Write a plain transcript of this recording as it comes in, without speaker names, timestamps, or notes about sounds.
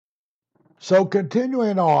So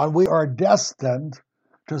continuing on, we are destined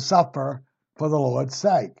to suffer for the Lord's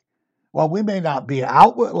sake. Well, we may not be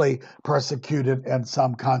outwardly persecuted in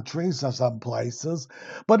some countries or some places,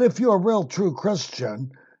 but if you're a real true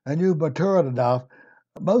Christian and you've matured enough,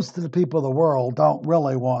 most of the people of the world don't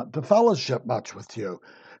really want to fellowship much with you,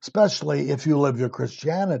 especially if you live your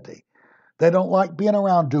Christianity. They don't like being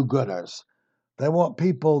around do-gooders. They want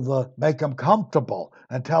people to make them comfortable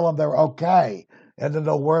and tell them they're okay and they're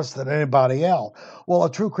no worse than anybody else. Well,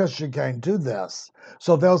 a true Christian can't do this.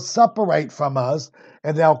 So they'll separate from us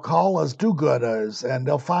and they'll call us do-gooders and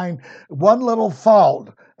they'll find one little fault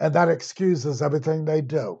and that excuses everything they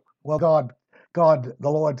do. Well, God, the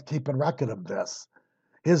Lord's keeping record of this.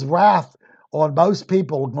 His wrath on most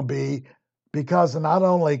people will be because of not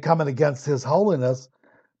only coming against his holiness,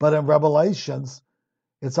 but in Revelations,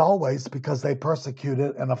 it's always because they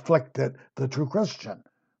persecuted and afflicted the true Christian.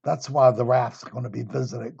 That's why the wrath's going to be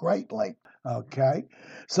visited greatly. Okay?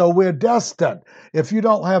 So we're destined. If you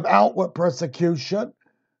don't have outward persecution,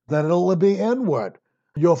 then it'll be inward.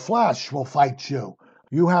 Your flesh will fight you.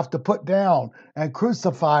 You have to put down and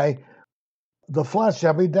crucify the flesh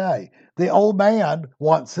every day. The old man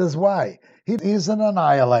wants his way. He isn't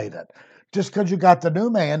annihilated. Just because you got the new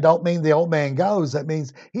man don't mean the old man goes. It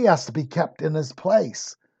means he has to be kept in his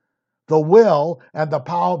place. The will and the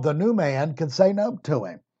power of the new man can say no to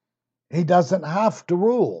him. He doesn't have to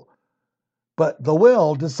rule, but the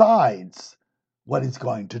will decides what he's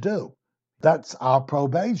going to do. That's our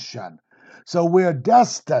probation. So we're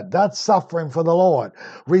destined. That's suffering for the Lord.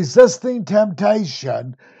 Resisting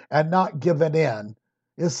temptation and not giving in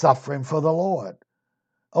is suffering for the Lord.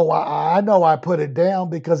 Oh, I know I put it down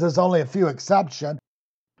because there's only a few exceptions.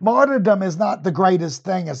 Martyrdom is not the greatest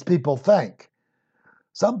thing as people think.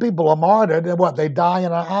 Some people are martyred and they die in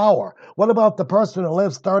an hour. What about the person who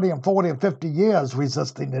lives 30 and 40 and 50 years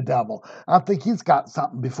resisting the devil? I think he's got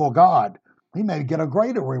something before God. He may get a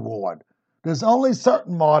greater reward. There's only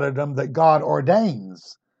certain martyrdom that God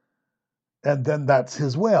ordains, and then that's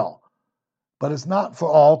his will. But it's not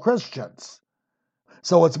for all Christians.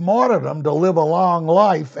 So it's martyrdom to live a long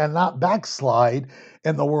life and not backslide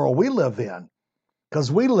in the world we live in.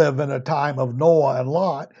 Because we live in a time of Noah and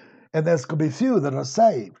Lot, and there's going to be few that are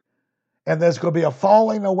saved. And there's going to be a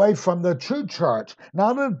falling away from the true church,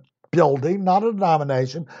 not a building, not a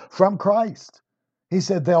denomination, from Christ. He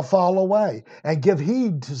said they'll fall away and give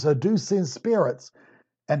heed to seducing spirits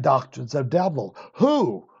and doctrines of devil.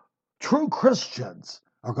 Who? True Christians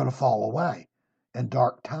are going to fall away in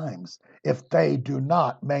dark times if they do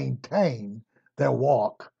not maintain their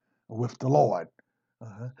walk with the Lord.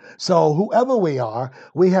 So whoever we are,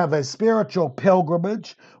 we have a spiritual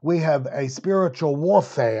pilgrimage, we have a spiritual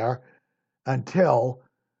warfare until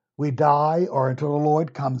we die or until the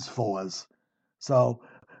Lord comes for us. So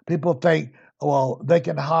people think, well, they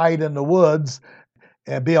can hide in the woods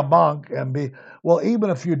and be a monk and be, well, even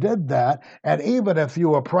if you did that, and even if you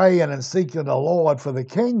were praying and seeking the Lord for the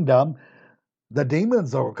kingdom, the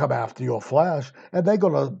demons will come after your flesh and they're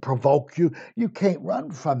going to provoke you. You can't run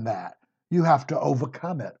from that. You have to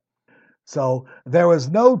overcome it. So there is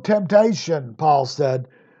no temptation, Paul said,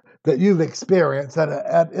 that you've experienced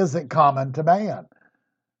that isn't common to man.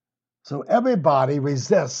 So everybody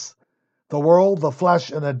resists the world, the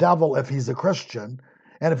flesh, and the devil if he's a Christian.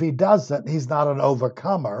 And if he doesn't, he's not an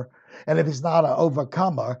overcomer. And if he's not an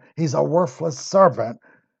overcomer, he's a worthless servant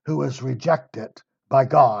who is rejected by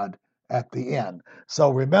God at the end. So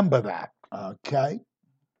remember that, okay?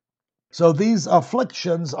 So these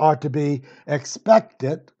afflictions are to be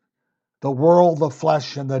expected. The world, the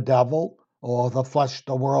flesh, and the devil, or the flesh,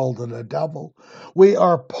 the world, and the devil. We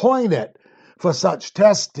are appointed for such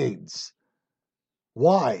testings.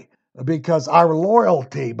 Why? Because our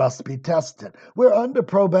loyalty must be tested. We're under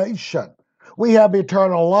probation. We have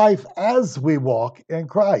eternal life as we walk in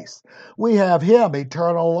Christ. We have him,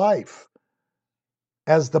 eternal life,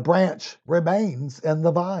 as the branch remains in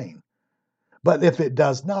the vine. But if it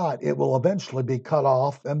does not, it will eventually be cut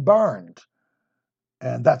off and burned.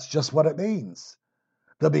 And that's just what it means.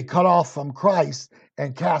 They'll be cut off from Christ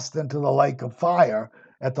and cast into the lake of fire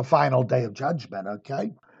at the final day of judgment,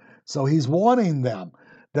 okay? So he's warning them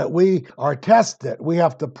that we are tested. We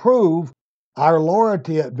have to prove our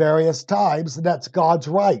loyalty at various times, and that's God's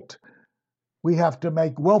right. We have to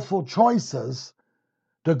make willful choices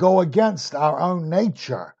to go against our own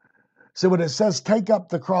nature. So when it says take up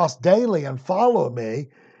the cross daily and follow me,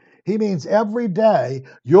 he means every day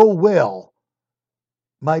your will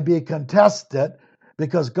might be contested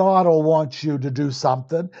because God will want you to do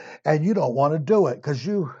something and you don't want to do it because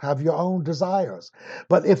you have your own desires.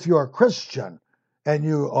 But if you're a Christian and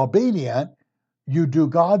you're obedient, you do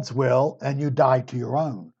God's will and you die to your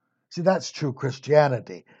own. See, that's true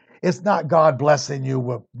Christianity. It's not God blessing you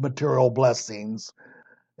with material blessings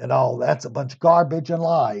and all. That's a bunch of garbage and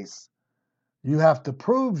lies. You have to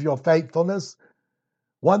prove your faithfulness.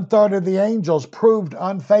 1/3 of the angels proved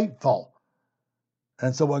unfaithful.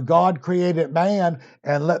 And so when God created man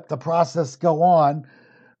and let the process go on,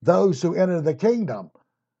 those who enter the kingdom,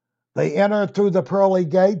 they enter through the pearly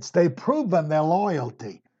gates. They've proven their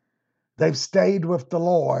loyalty. They've stayed with the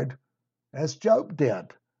Lord as Job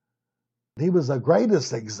did. He was the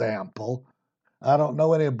greatest example. I don't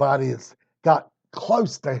know anybody that's got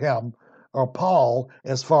close to him or Paul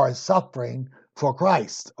as far as suffering for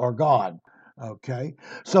Christ or God. Okay?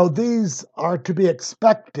 So these are to be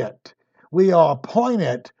expected. We are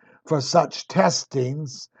appointed for such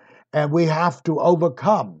testings, and we have to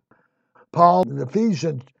overcome. Paul in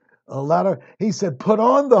Ephesians letter, he said, put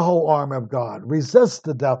on the whole armor of God, resist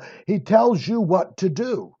the devil. He tells you what to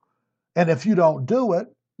do. And if you don't do it,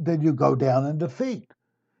 then you go down in defeat.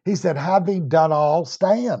 He said, having done all,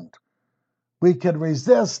 stand. We can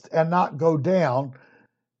resist and not go down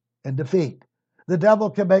in defeat. The devil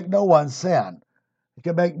can make no one sin. He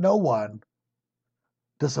can make no one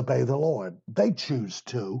disobey the Lord. They choose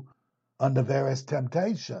to under various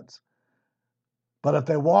temptations. But if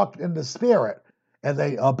they walk in the Spirit and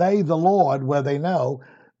they obey the Lord where they know,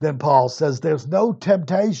 then Paul says there's no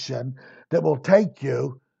temptation that will take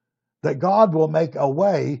you, that God will make a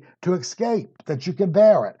way to escape, that you can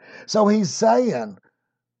bear it. So he's saying,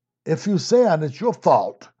 if you sin, it's your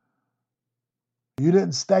fault. You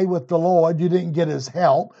didn't stay with the Lord. You didn't get his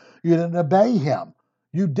help. You didn't obey him.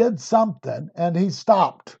 You did something and he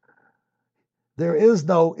stopped. There is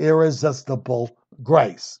no irresistible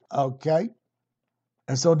grace. Okay?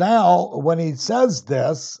 And so now when he says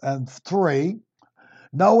this, and 3,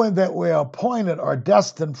 knowing that we are appointed or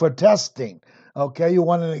destined for testing. Okay, you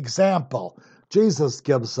want an example. Jesus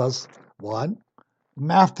gives us one.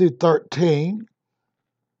 Matthew 13,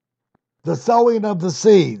 the sowing of the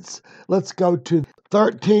seeds. Let's go to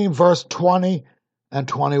 13, verse 20 and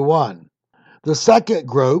 21. The second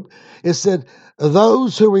group, it said,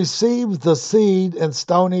 those who receive the seed in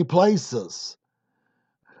stony places.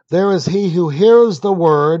 There is he who hears the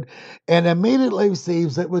word and immediately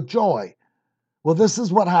receives it with joy. Well, this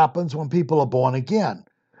is what happens when people are born again.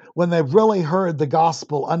 When they've really heard the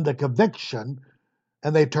gospel under conviction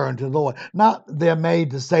and they turn to the Lord. Not they're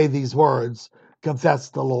made to say these words, confess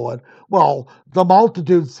the Lord. Well, the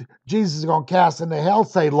multitudes Jesus is going to cast into hell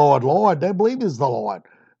say, Lord, Lord. They believe he's the Lord.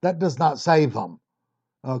 That does not save them.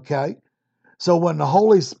 Okay? So when the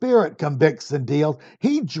Holy Spirit convicts and deals,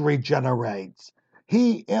 he regenerates.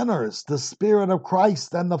 He enters. The Spirit of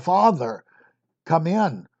Christ and the Father come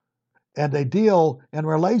in. And they deal in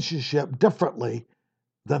relationship differently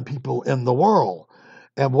than people in the world.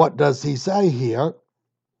 And what does he say here?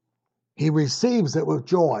 He receives it with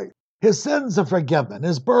joy. His sins are forgiven.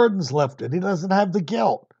 His burden's lifted. He doesn't have the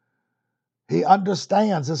guilt. He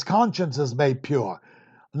understands. His conscience is made pure.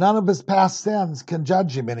 None of his past sins can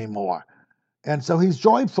judge him anymore. And so he's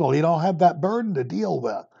joyful. He don't have that burden to deal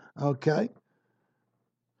with. Okay?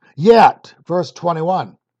 Yet, verse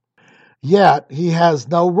 21, yet he has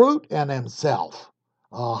no root in himself.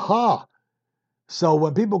 Aha. So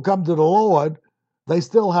when people come to the Lord, they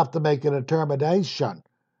still have to make a determination.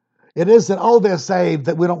 It isn't, oh, they're saved,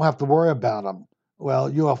 that we don't have to worry about them. Well,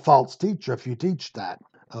 you're a false teacher if you teach that.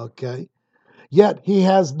 Okay? Yet he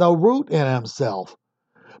has no root in himself,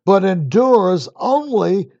 but endures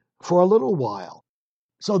only for a little while.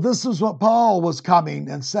 So this is what Paul was coming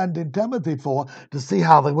and sending Timothy for, to see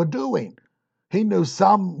how they were doing. He knew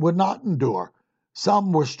some would not endure.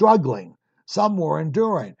 Some were struggling. Some were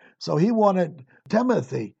enduring. So he wanted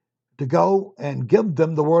Timothy to go and give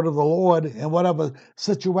them the word of the Lord in whatever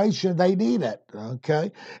situation they needed.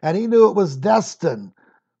 Okay? And he knew it was destined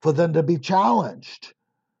for them to be challenged.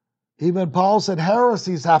 Even Paul said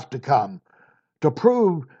heresies have to come to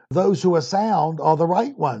prove those who are sound are the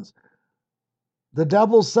right ones. The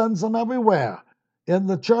devil sends them everywhere in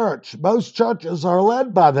the church. Most churches are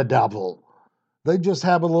led by the devil. They just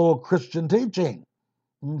have a little Christian teaching.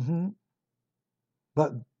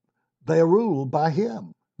 But they are ruled by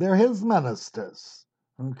him. They're his ministers.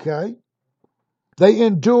 Okay? They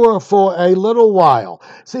endure for a little while.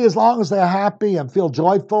 See, as long as they're happy and feel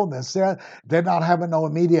joyful and they're not having no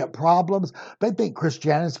immediate problems, they think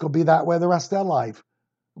Christianity's going to be that way the rest of their life.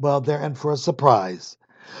 Well, they're in for a surprise.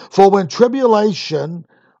 For when tribulation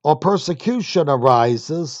or persecution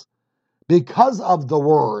arises because of the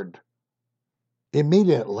word,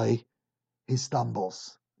 immediately he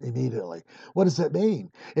stumbles. Immediately. What does it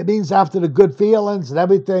mean? It means after the good feelings and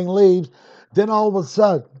everything leaves, then all of a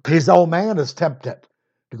sudden, his old man is tempted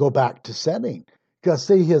to go back to sinning. Because,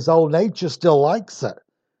 see, his old nature still likes it.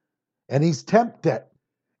 And he's tempted.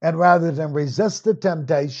 And rather than resist the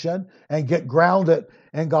temptation and get grounded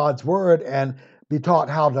in God's word and be taught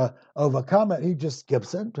how to overcome it, he just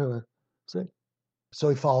gives into it. See? So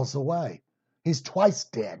he falls away. He's twice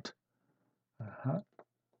dead.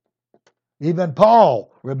 Even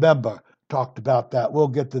Paul, remember, talked about that. We'll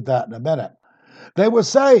get to that in a minute. They were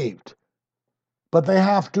saved, but they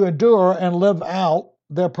have to endure and live out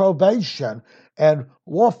their probation and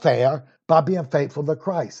warfare by being faithful to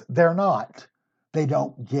Christ. They're not. They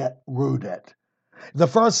don't get rooted. The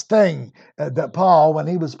first thing that Paul, when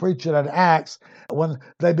he was preaching in Acts, when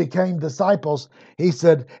they became disciples, he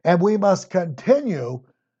said, and we must continue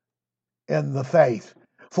in the faith,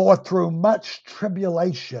 for through much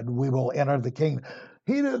tribulation we will enter the kingdom.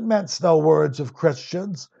 He didn't mince no words of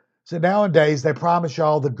Christians. See, nowadays they promise you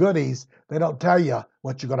all the goodies. They don't tell you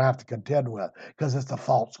what you're going to have to contend with because it's a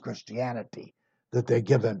false Christianity that they're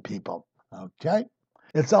giving people. Okay?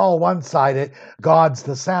 It's all one-sided. God's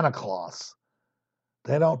the Santa Claus.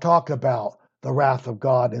 They don't talk about the wrath of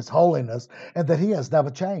God, His holiness, and that He has never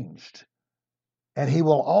changed. And He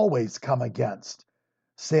will always come against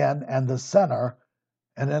sin and the sinner,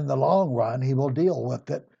 and in the long run, He will deal with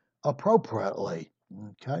it appropriately.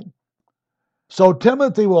 Okay? So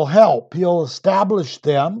Timothy will help. He'll establish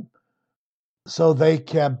them so they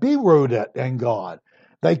can be rooted in God.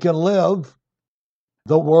 They can live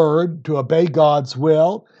the word to obey God's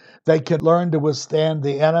will. They can learn to withstand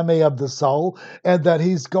the enemy of the soul, and that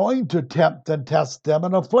he's going to tempt and test them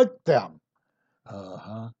and afflict them.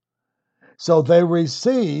 So they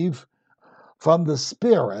receive from the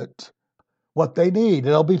Spirit what they need.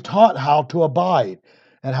 They'll be taught how to abide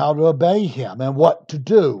and how to obey Him and what to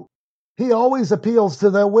do. He always appeals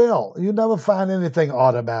to their will. You never find anything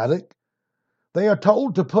automatic. They are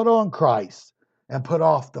told to put on Christ and put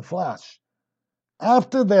off the flesh.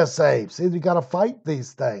 After they're saved, see, you got to fight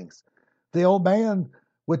these things. The old man,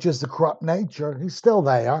 which is the corrupt nature, he's still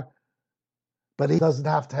there, but he doesn't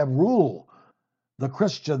have to have rule. The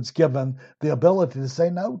Christian's given the ability to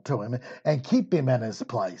say no to him and keep him in his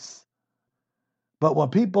place. But when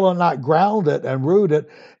people are not grounded and rooted,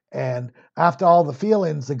 and after all the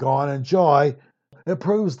feelings are gone and joy, it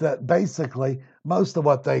proves that basically most of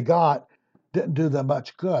what they got didn't do them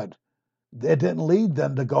much good. It didn't lead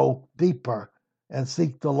them to go deeper and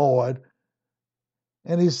seek the Lord.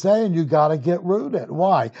 And he's saying you got to get rooted.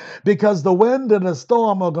 Why? Because the wind and the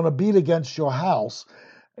storm are going to beat against your house.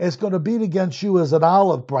 It's going to beat against you as an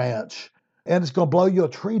olive branch, and it's going to blow your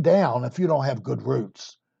tree down if you don't have good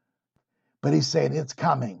roots. But he's saying it's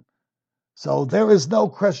coming. So there is no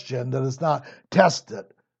Christian that is not tested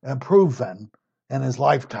and proven in his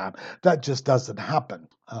lifetime. That just doesn't happen.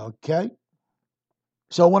 Okay?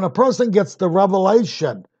 So when a person gets the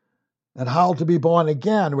revelation and how to be born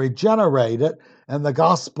again, regenerated, and the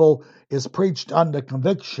gospel is preached under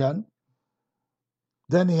conviction,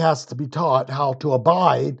 then he has to be taught how to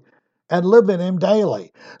abide and live in Him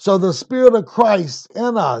daily. So the Spirit of Christ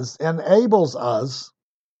in us enables us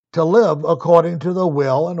to live according to the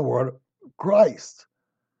will and word of Christ.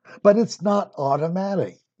 But it's not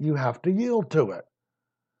automatic. You have to yield to it.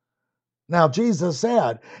 Now, Jesus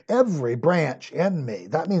said, every branch in me,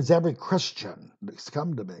 that means every Christian that's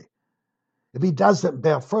come to me, if he doesn't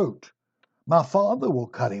bear fruit, my Father will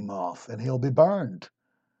cut him off and he'll be burned.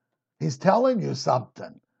 He's telling you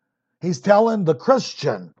something. He's telling the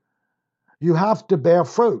Christian, you have to bear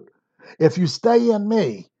fruit. If you stay in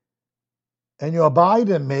me and you abide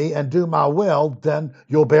in me and do my will, then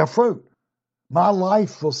you'll bear fruit. My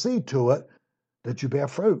life will see to it that you bear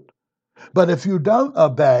fruit. But if you don't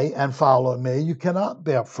obey and follow me, you cannot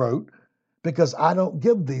bear fruit, because I don't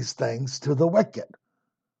give these things to the wicked.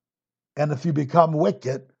 And if you become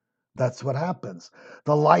wicked, that's what happens.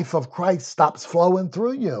 The life of Christ stops flowing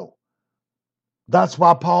through you. That's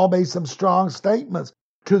why Paul made some strong statements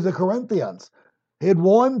to the Corinthians. He had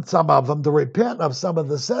warned some of them to repent of some of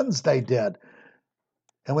the sins they did.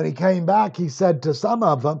 And when he came back, he said to some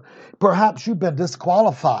of them, perhaps you've been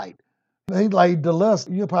disqualified. He laid the list.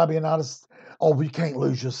 You're probably not you can't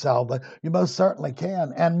lose your salvation. You most certainly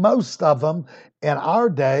can. And most of them in our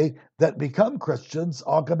day that become Christians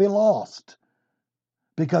are going to be lost,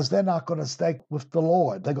 because they're not going to stay with the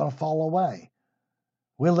Lord. They're going to fall away.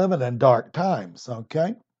 We're living in dark times,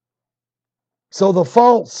 okay? So the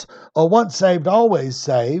false are once saved, always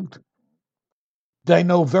saved. They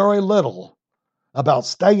know very little about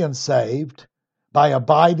staying saved by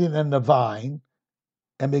abiding in the vine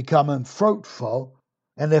and becoming fruitful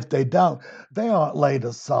And if they don't, they aren't laid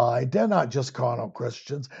aside. They're not just carnal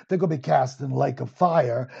Christians. They're going to be cast in the lake of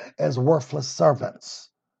fire as worthless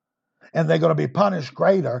servants. And they're going to be punished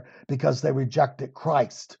greater because they rejected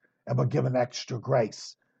Christ and were given extra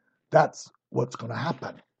grace. That's what's going to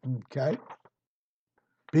happen. Okay?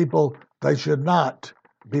 People, they should not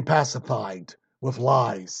be pacified with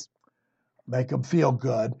lies. Make them feel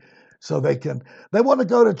good so they want to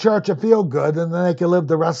go to church and feel good, and then they can live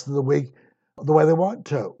the rest of the week the way they want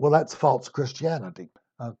to. Well, that's false Christianity.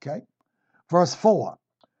 Okay? Verse 4.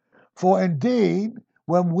 For indeed,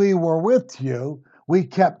 when we were with you, we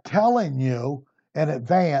kept telling you in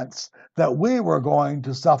advance that we were going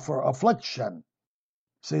to suffer affliction.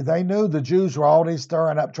 See, they knew the Jews were already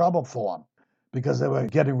stirring up trouble for them because they were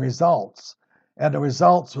getting results. And the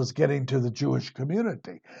results was getting to the Jewish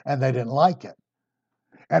community, and they didn't like it.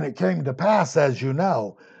 And it came to pass, as you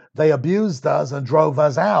know, they abused us and drove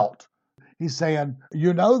us out. He's saying,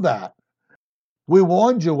 you know that. We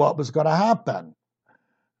warned you what was going to happen.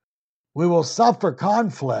 We will suffer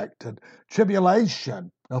conflict and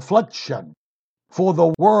tribulation, affliction, for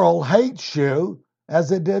the world hates you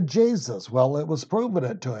as it did Jesus. Well, it was proven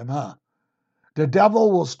it to him, huh? The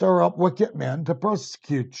devil will stir up wicked men to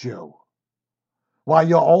persecute you, while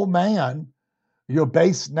your old man, your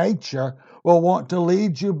base nature, will want to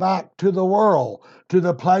lead you back to the world, to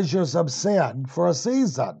the pleasures of sin for a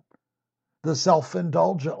season, the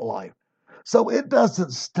self-indulgent life. So it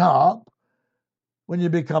doesn't stop when you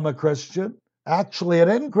become a Christian. Actually, it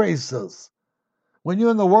increases. When you're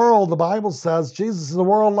in the world, the Bible says Jesus, the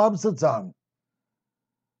world loves its own.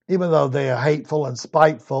 Even though they are hateful and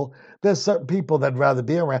spiteful, there's certain people that'd rather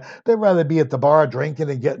be around. They'd rather be at the bar drinking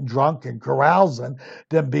and getting drunk and carousing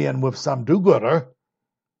than being with some do-gooder.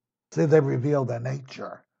 See, they reveal their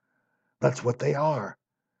nature. That's what they are.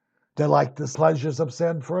 They're like the pleasures of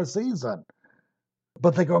sin for a season.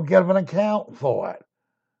 But they're going to give an account for it.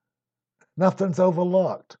 Nothing's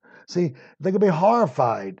overlooked. See, they're going to be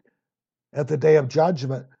horrified at the day of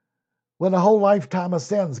judgment when the whole lifetime of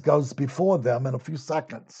sins goes before them in a few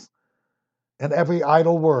seconds. And every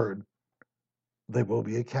idle word they will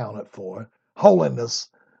be accounted for. Holiness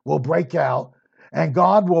will break out, and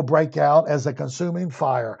God will break out as a consuming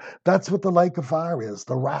fire. That's what the lake of fire is,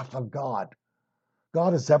 the wrath of God.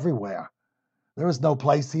 God is everywhere. There is no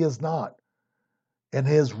place he is not. And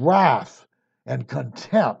his wrath and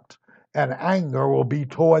contempt and anger will be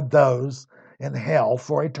toward those in hell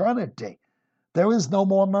for eternity. There is no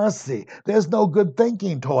more mercy. There's no good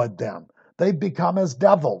thinking toward them. They've become as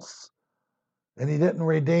devils. And he didn't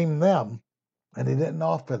redeem them, and he didn't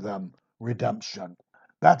offer them redemption.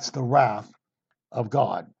 That's the wrath of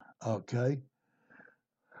God. Okay?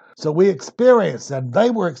 So we experienced, and they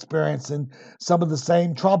were experiencing some of the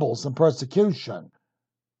same troubles and persecution.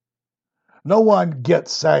 No one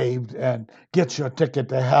gets saved and gets your ticket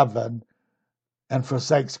to heaven and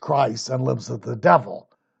forsakes Christ and lives with the devil.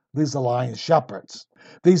 These are lying shepherds.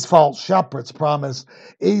 These false shepherds promise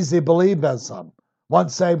easy believism.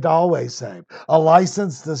 Once saved, always saved. A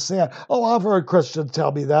license to sin. Oh, I've heard Christians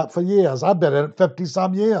tell me that for years. I've been in it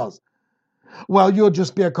 50-some years. Well, you'll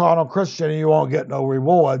just be a carnal Christian and you won't get no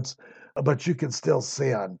rewards, but you can still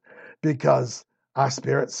sin because our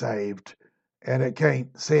spirit's saved and it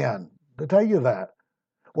can't sin. To tell you that.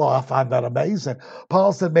 Well, I find that amazing.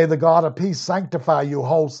 Paul said, may the God of peace sanctify you,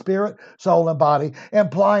 whole spirit, soul, and body,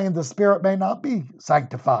 implying the spirit may not be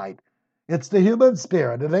sanctified. It's the human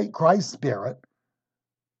spirit. It ain't Christ's spirit.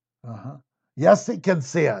 Yes, it can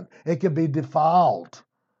sin. It can be defiled.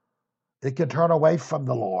 It can turn away from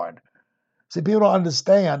the Lord. See, people don't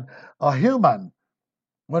understand a human.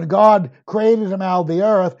 When God created him out of the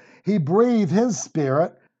earth, he breathed his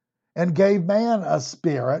spirit and gave man a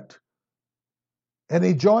spirit. And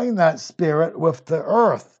he joined that spirit with the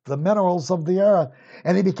earth, the minerals of the earth,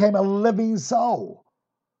 and he became a living soul.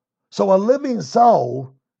 So a living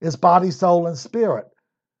soul is body, soul, and spirit.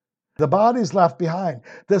 The body's left behind.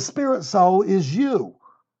 The spirit soul is you.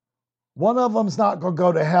 One of them's not going to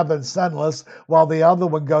go to heaven sinless while the other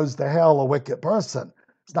one goes to hell a wicked person.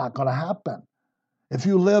 It's not going to happen. If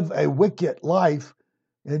you live a wicked life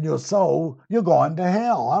in your soul, you're going to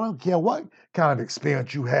hell. I don't care what kind of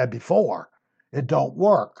experience you had before. It don't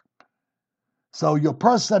work. So your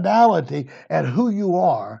personality and who you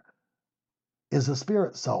are is a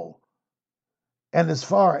spirit soul. And as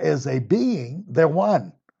far as a being, they're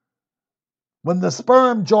one. When the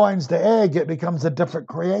sperm joins the egg, it becomes a different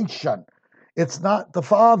creation. It's not the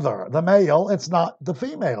father, the male. It's not the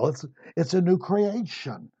female. It's a new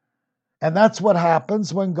creation. And that's what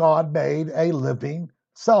happens when God made a living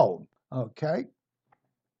soul. Okay?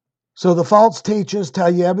 So the false teachers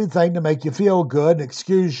tell you everything to make you feel good and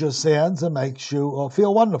excuse your sins and makes you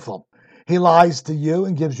feel wonderful. He lies to you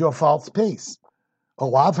and gives you a false peace.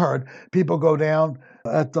 Oh, I've heard people go down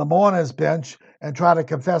at the mourner's bench and try to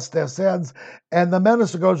confess their sins, and the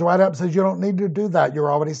minister goes right up and says, you don't need to do that.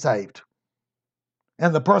 You're already saved.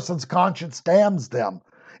 And the person's conscience damns them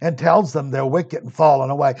and tells them they're wicked and fallen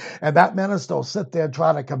away. And that minister will sit there and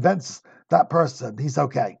try to convince that person he's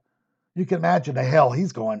okay. You can imagine the hell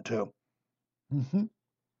he's going to. The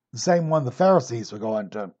same one the Pharisees were going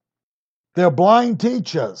to. They're blind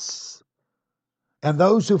teachers, and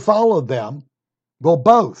those who follow them will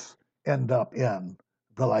both end up in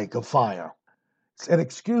the lake of fire. It's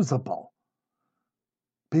inexcusable.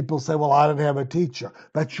 People say, well, I didn't have a teacher.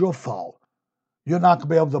 That's your fault. You're not going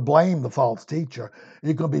to be able to blame the false teacher.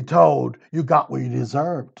 You're going to be told you got what you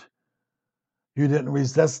deserved. You didn't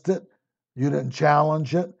resist it. You didn't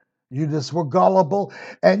challenge it. You just were gullible.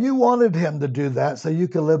 And you wanted him to do that so you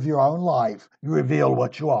could live your own life. You reveal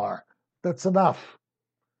what you are. That's enough.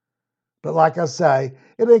 But like I say,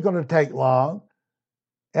 it ain't going to take long.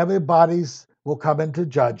 Everybody's will come into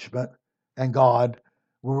judgment, and God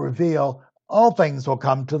will reveal all things will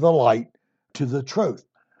come to the light, to the truth.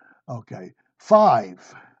 Okay.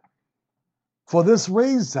 5. For this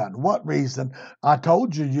reason, what reason? I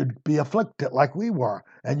told you you'd be afflicted like we were,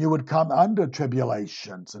 and you would come under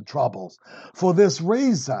tribulations and troubles. For this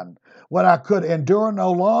reason, when I could endure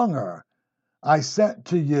no longer, I sent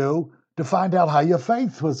to you to find out how your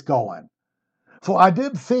faith was going. For I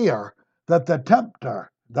did fear that the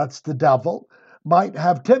tempter, that's the devil, might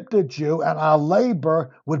have tempted you, and our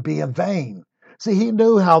labor would be in vain. See, he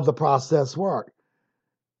knew how the process worked.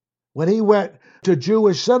 When he went to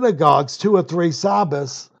Jewish synagogues 2 or 3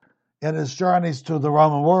 Sabbaths in his journeys to the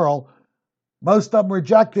Roman world, most of them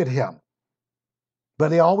rejected him.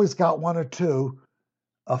 But he always got 1 or 2,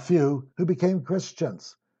 a few, who became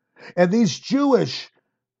Christians. And these Jewish,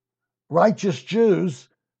 righteous Jews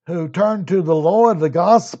who turned to the Lord, the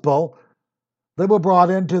gospel, they were brought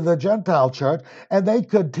into the Gentile church, and they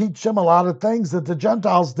could teach them a lot of things that the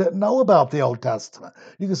Gentiles didn't know about the Old Testament.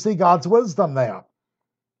 You can see God's wisdom there.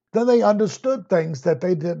 Then they understood things that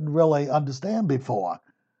they didn't really understand before.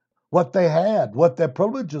 What they had, what their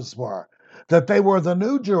privileges were, that they were the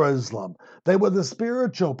new Jerusalem. They were the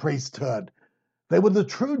spiritual priesthood. They were the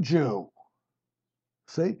true Jew.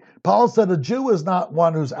 See, Paul said a Jew is not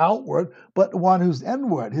one who's outward, but one who's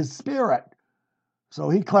inward, his spirit. So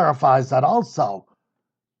he clarifies that also.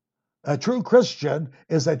 A true Christian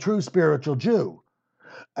is a true spiritual Jew.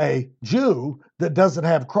 A Jew that doesn't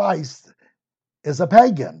have Christ is a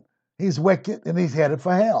pagan. He's wicked and he's headed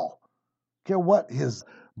for hell. Care what his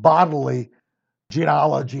bodily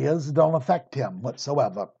genealogy is, don't affect him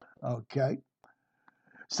whatsoever. Okay?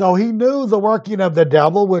 So he knew the working of the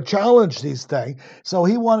devil would challenge these things. So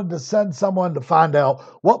he wanted to send someone to find out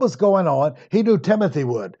what was going on. He knew Timothy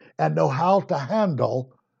would and know how to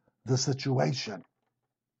handle the situation.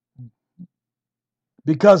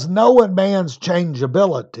 Because knowing man's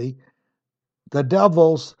changeability, the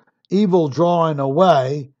devil's evil drawing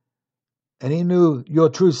away, and he knew your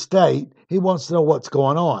true state, he wants to know what's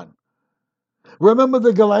going on. Remember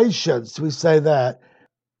the Galatians, we say that.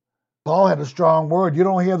 Paul had a strong word. You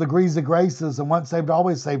don't hear the greasy graces and once saved,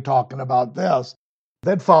 always saved talking about this.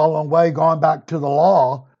 They'd fallen away, gone back to the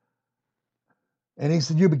law. And he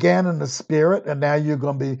said, you began in the spirit and now you're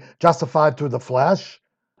going to be justified through the flesh?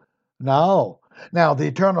 No. Now, the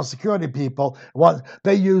eternal security people,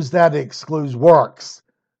 they use that to exclude works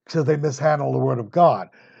because they mishandle the word of God.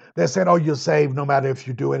 They said, oh, you're saved no matter if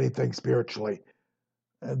you do anything spiritually.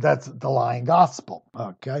 That's the lying gospel,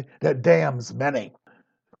 okay? That damns many.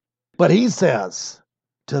 But he says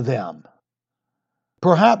to them,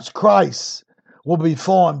 perhaps Christ will be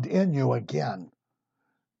formed in you again.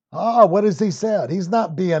 What has he said? He's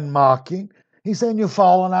not being mocking. He's saying you've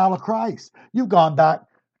fallen out of Christ. You've gone back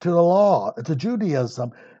to the law, to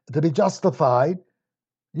Judaism, to be justified.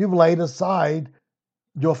 You've laid aside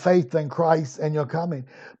your faith in Christ and your coming.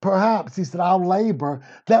 Perhaps, he said, I'll labor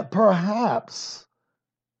that perhaps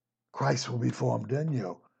Christ will be formed in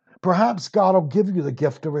you. Perhaps God will give you the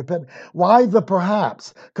gift of repentance. Why the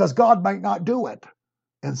perhaps? Because God might not do it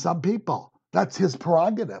in some people. That's his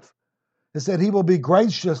prerogative. He said he will be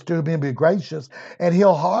gracious to whom he be gracious, and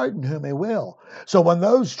he'll harden whom he will. So when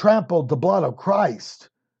those trampled the blood of Christ,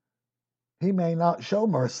 he may not show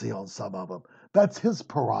mercy on some of them. That's his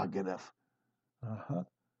prerogative.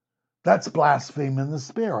 That's blaspheming the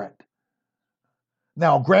Spirit.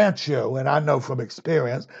 Now, grant you, and I know from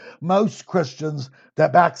experience, most Christians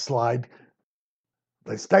that backslide,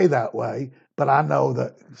 they stay that way, but I know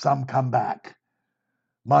that some come back.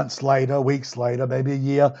 Months later, weeks later, maybe a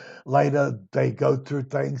year later, they go through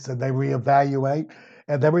things and they reevaluate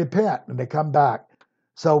and they repent and they come back.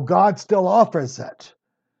 So God still offers it,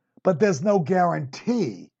 but there's no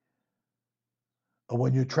guarantee of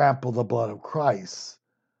when you trample the blood of Christ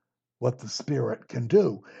what the Spirit can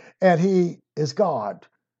do. And He is God,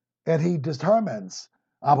 and He determines,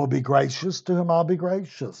 I will be gracious to whom I'll be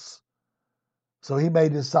gracious. So He may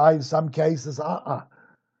decide in some cases,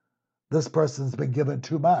 this person's been given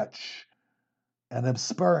too much and have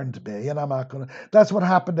spurned me, and I'm not going to. That's what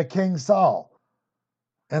happened to King Saul.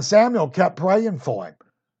 And Samuel kept praying for him.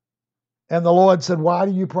 And the Lord said, why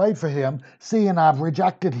do you pray for him, seeing I've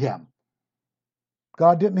rejected him?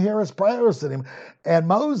 God didn't hear his prayers in him. And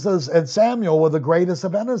Moses and Samuel were the greatest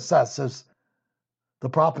of intercessors. The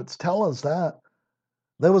prophets tell us that.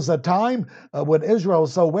 There was a time when Israel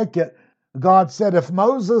was so wicked, God said, if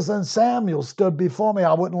Moses and Samuel stood before me,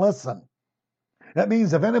 I wouldn't listen. That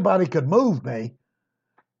means if anybody could move me,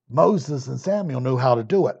 Moses and Samuel knew how to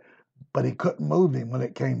do it, but he couldn't move him when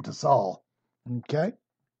it came to Saul. Okay?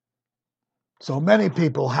 So many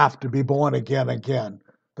people have to be born again.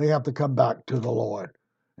 They have to come back to the Lord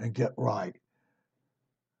and get right.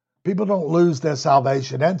 People don't lose their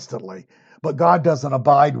salvation instantly, but God doesn't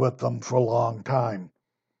abide with them for a long time.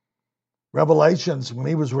 Revelations, when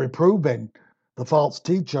he was reproving the false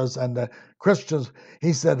teachers and the Christians,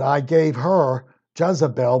 he said, I gave her,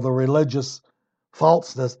 Jezebel, the religious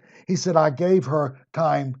falseness, he said, I gave her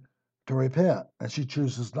time to repent, and she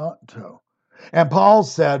chooses not to. And Paul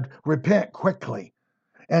said, repent quickly.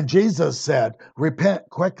 And Jesus said, repent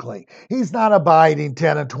quickly. He's not abiding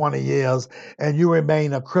 10 and 20 years and you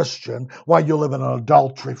remain a Christian while you live in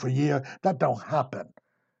adultery for years. That don't happen.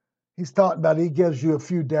 He's talking about he gives you a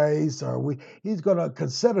few days or he's going to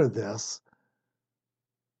consider this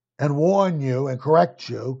and warn you and correct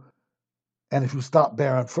you. And if you stop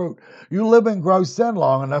bearing fruit, you live in gross sin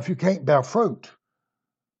long enough, you can't bear fruit.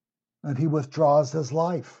 And he withdraws his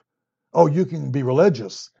life. Oh, you can be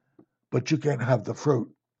religious, but you can't have the fruit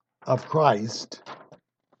of Christ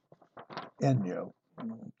in you.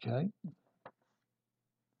 Okay?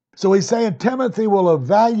 So he's saying Timothy will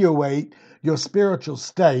evaluate your spiritual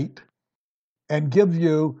state and give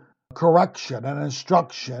you correction and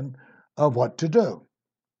instruction of what to do.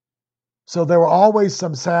 So there were always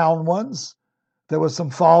some sound ones. There were some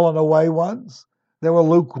fallen away ones. There were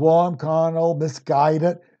lukewarm, carnal,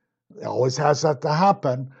 misguided. It always has that to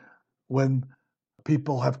happen when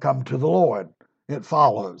people have come to the Lord. It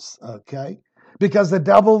follows, okay? Because the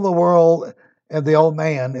devil, the world, and the old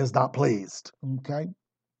man is not pleased, okay?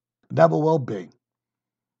 The devil will be.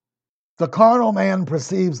 The carnal man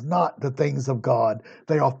perceives not the things of God.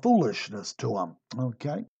 They are foolishness to him,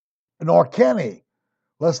 okay? Nor can he,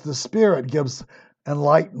 lest the Spirit gives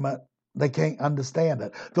enlightenment. They can't understand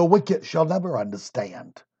it. The wicked shall never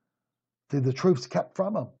understand. See, the truth's kept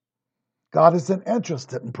from them. God isn't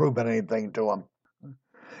interested in proving anything to them.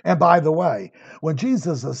 And by the way, when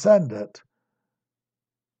Jesus ascended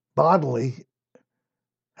bodily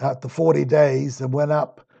at the 40 days and went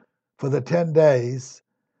up for the 10 days,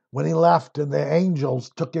 when he left and the angels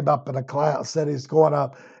took him up in a cloud, said he's going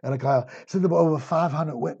up in a cloud, said there were over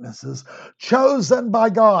 500 witnesses chosen by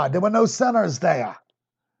God. There were no sinners there.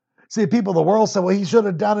 See, people of the world say, well, he should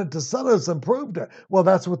have done it to sinners and proved it. Well,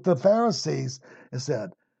 that's what the Pharisees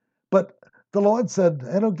said. But the Lord said,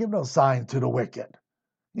 I don't give no sign to the wicked.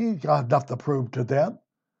 He got enough to prove to them.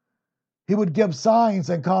 He would give signs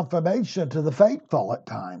and confirmation to the faithful at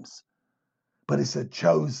times. But he said,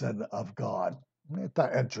 chosen of God. Isn't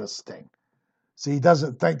that interesting? See, he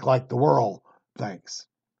doesn't think like the world thinks.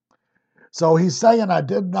 So he's saying, I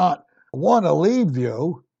did not want to leave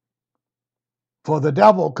you, for the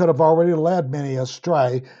devil could have already led many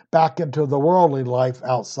astray back into the worldly life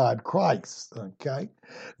outside Christ. Okay?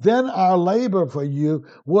 Then our labor for you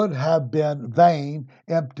would have been vain,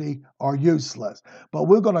 empty, or useless. But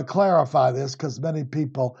we're going to clarify this because many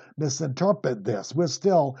people misinterpret this. We're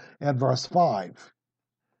still in verse 5.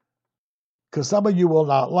 Because some of you will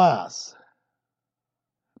not last.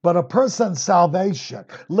 But a person's salvation,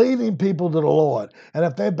 leading people to the Lord, and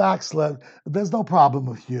if they backslid, there's no problem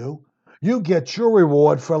with you. You get your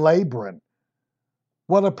reward for laboring.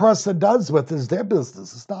 What a person does with is their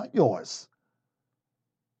business. It's not yours.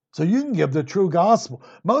 So you can give the true gospel.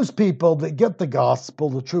 Most people that get the gospel,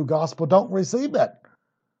 the true gospel, don't receive it.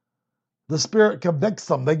 The Spirit convicts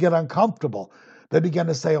them. They get uncomfortable. They begin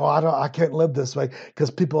to say, I can't live this way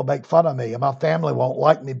because people make fun of me and my family won't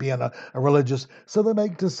like me being a religious. So they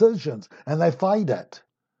make decisions and they fight it.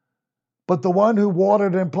 But the one who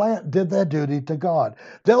watered and planted did their duty to God.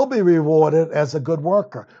 They'll be rewarded as a good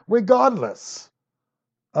worker, regardless.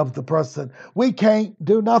 of the person. We can't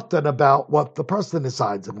do nothing about what the person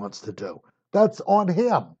decides and wants to do. That's on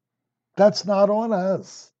him. That's not on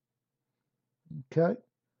us. Okay?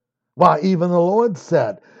 Why, even the Lord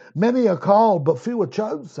said, many are called, but few are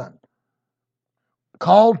chosen.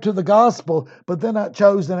 Called to the gospel, but they're not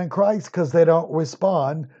chosen in Christ because they don't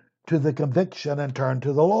respond to the conviction and turn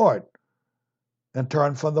to the Lord and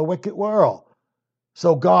turn from the wicked world.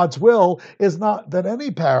 So God's will is not that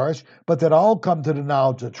any perish, but that all come to the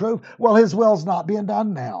knowledge of truth. Well, his will's not being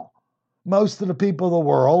done now. Most of the people of the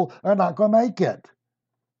world are not going to make it.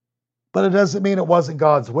 But it doesn't mean it wasn't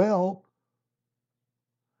God's will.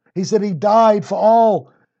 He said he died for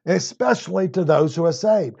all, especially to those who are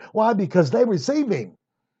saved. Why? Because they receive him.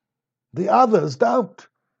 The others don't.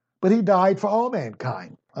 But he died for all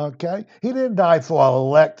mankind. Okay? He didn't die for an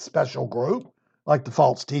elect special group like the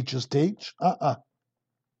false teachers teach.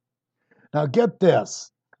 Now get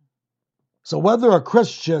this. So whether a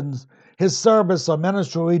Christian's his service or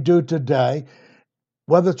ministry we do today,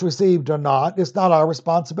 whether it's received or not, it's not our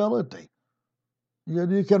responsibility.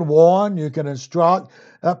 You can warn, you can instruct.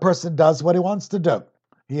 That person does what he wants to do.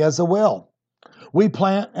 He has a will. We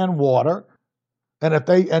plant and water, and if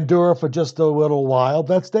they endure for just a little while,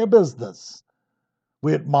 that's their business.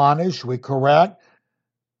 We admonish, we correct,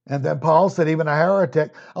 and then Paul said even a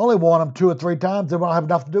heretic, only warn them 2 or 3 times, they won't have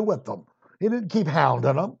enough to do with them. He didn't keep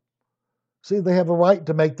hounding them. See, they have a right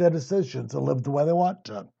to make their decisions and live the way they want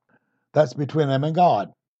to. That's between them and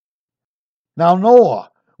God. Now, Noah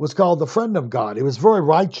was called the friend of God. He was very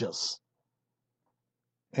righteous.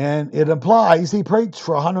 And it implies he preached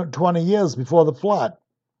for 120 years before the flood.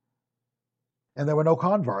 And there were no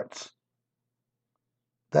converts.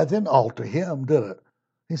 That didn't alter him, did it?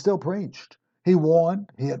 He still preached. He warned,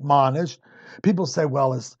 he admonished. People say,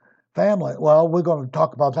 well, his family, well, we're going to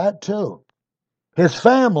talk about that too. His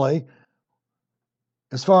family,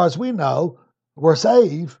 as far as we know, were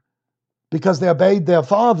saved because they obeyed their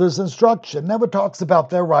father's instruction. Never talks about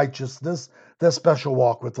their righteousness, their special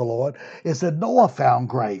walk with the Lord. It said Noah found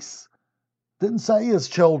grace. Didn't say his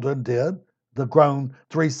children did, the grown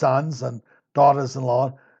 3 sons and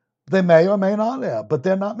daughters-in-law. They may or may not have, but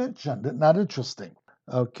they're not mentioned. It's not interesting.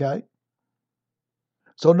 Okay?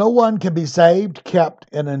 So no one can be saved, kept,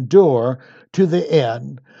 and endure to the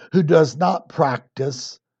end who does not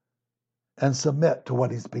practice and submit to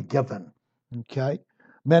what he's been given. Okay?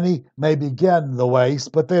 Many may begin the race,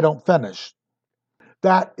 but they don't finish.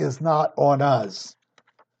 That is not on us.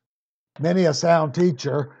 Many a sound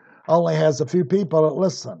teacher only has a few people that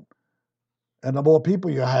listen. And the more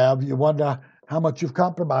people you have, you wonder how much you've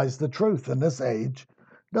compromised the truth in this age.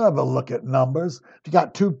 Don't ever look at numbers. If you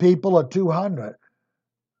got 2 people or 200,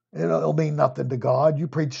 it'll mean nothing to God. You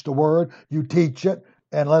preach the word, you teach it,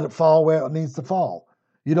 and let it fall where it needs to fall.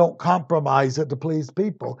 You don't compromise it to please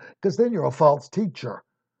people, because then you're a false teacher.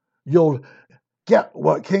 You'll get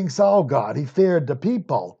what King Saul got. He feared the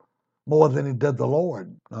people more than he did the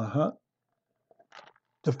Lord. The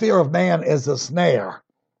fear of man is a snare.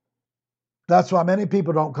 That's why many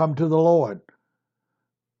people don't come to the Lord.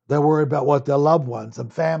 They're worried about what their loved ones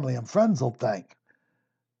and family and friends will think.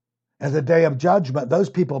 At the day of judgment, those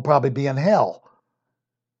people will probably be in hell.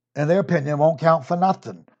 And their opinion won't count for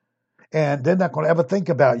nothing. And they're not going to ever think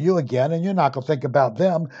about you again, and you're not going to think about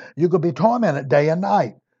them. You're going to be tormented day and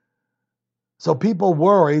night. So people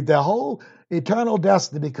worry their whole eternal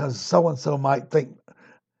destiny because so-and-so might think,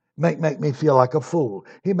 make me feel like a fool.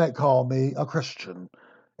 He might call me a Christian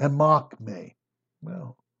and mock me.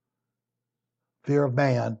 Well, fear of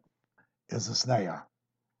man is a snare.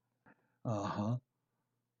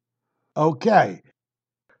 Okay.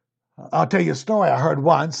 I'll tell you a story I heard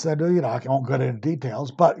once. I won't go into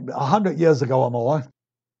details, but 100 years ago or more,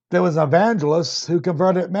 there was an evangelist who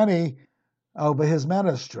converted many over his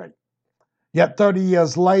ministry. Yet 30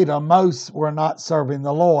 years later, most were not serving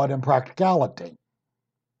the Lord in practicality.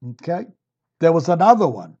 Okay? There was another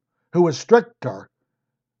one who was stricter,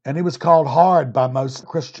 and he was called hard by most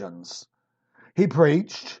Christians. He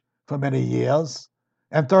preached for many years,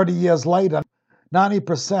 and 30 years later,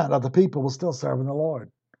 90% of the people were still serving the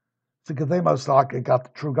Lord. It's because they most likely got the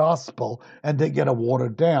true gospel and didn't get a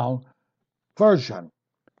watered down version.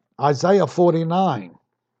 Isaiah 49,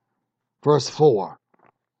 verse 4.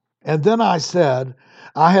 And then I said,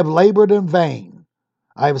 I have labored in vain.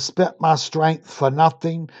 I have spent my strength for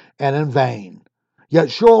nothing and in vain.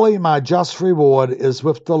 Yet surely my just reward is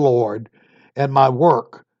with the Lord, and my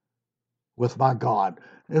work with my God.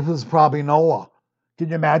 This was probably Noah. Can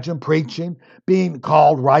you imagine preaching, being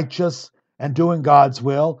called righteous, and doing God's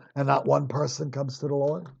will, and not one person comes to the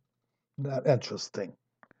Lord? Isn't that interesting?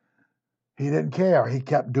 He didn't care. He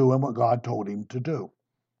kept doing what God told him to do.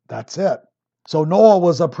 That's it. So Noah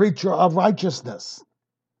was a preacher of righteousness.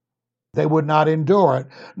 They would not endure it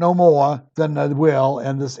no more than they will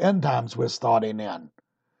in this end times we're starting in.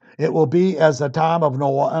 It will be as the time of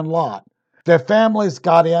Noah and Lot. Their families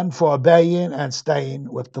got in for obeying and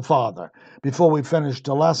staying with the Father. Before we finish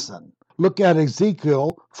the lesson, look at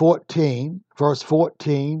Ezekiel 14, verse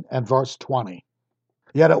 14 and verse 20.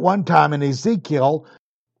 Yet at one time in Ezekiel,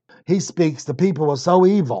 he speaks, the people were so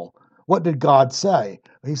evil. What did God say?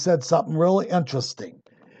 He said something really interesting.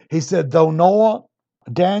 He said, though Noah,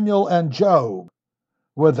 Daniel, and Job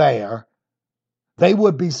were there, they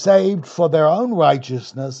would be saved for their own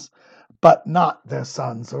righteousness, but not their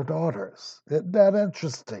sons or daughters. Isn't that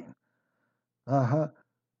interesting?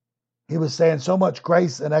 He was saying so much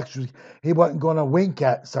grace and extra, he wasn't going to wink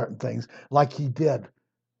at certain things like he did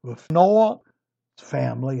with Noah's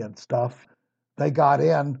family and stuff. They got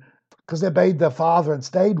in because they obeyed their father and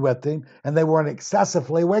stayed with him, and they weren't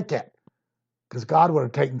excessively wicked because God would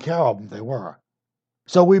have taken care of them. They were.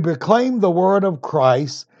 So we proclaim the word of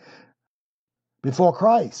Christ before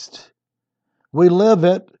Christ. We live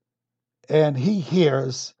it, and he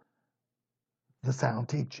hears the sound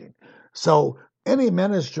teaching. So any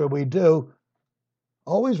ministry we do,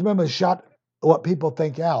 always remember, shut what people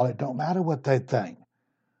think out. It don't matter what they think.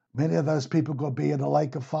 Many of those people going to be in the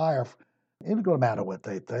lake of fire. It don't going to matter what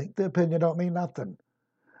they think. Their opinion don't mean nothing.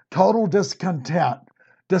 Total discontent,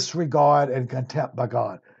 disregard, and contempt by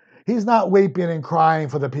God. He's not weeping and crying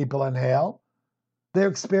for the people in hell. They're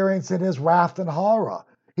experiencing his wrath and horror.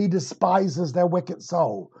 He despises their wicked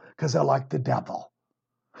soul because they're like the devil.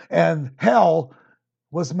 And hell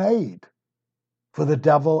was made for the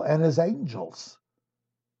devil and his angels.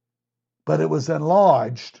 But it was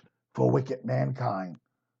enlarged for wicked mankind.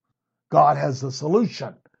 God has the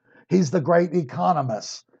solution. He's the great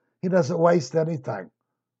economist. He doesn't waste anything.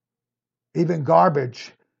 Even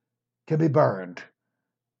garbage can be burned.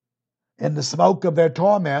 In the smoke of their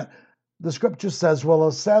torment, the scripture says, will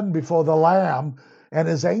ascend before the Lamb and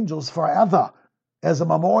his angels forever as a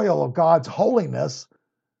memorial of God's holiness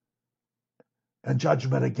and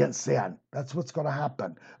judgment against sin. That's what's going to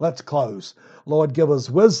happen. Let's close. Lord, give us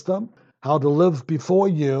wisdom how to live before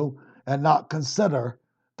you and not consider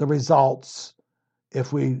the results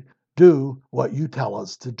if we do what you tell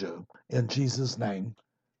us to do. In Jesus' name,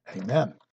 amen.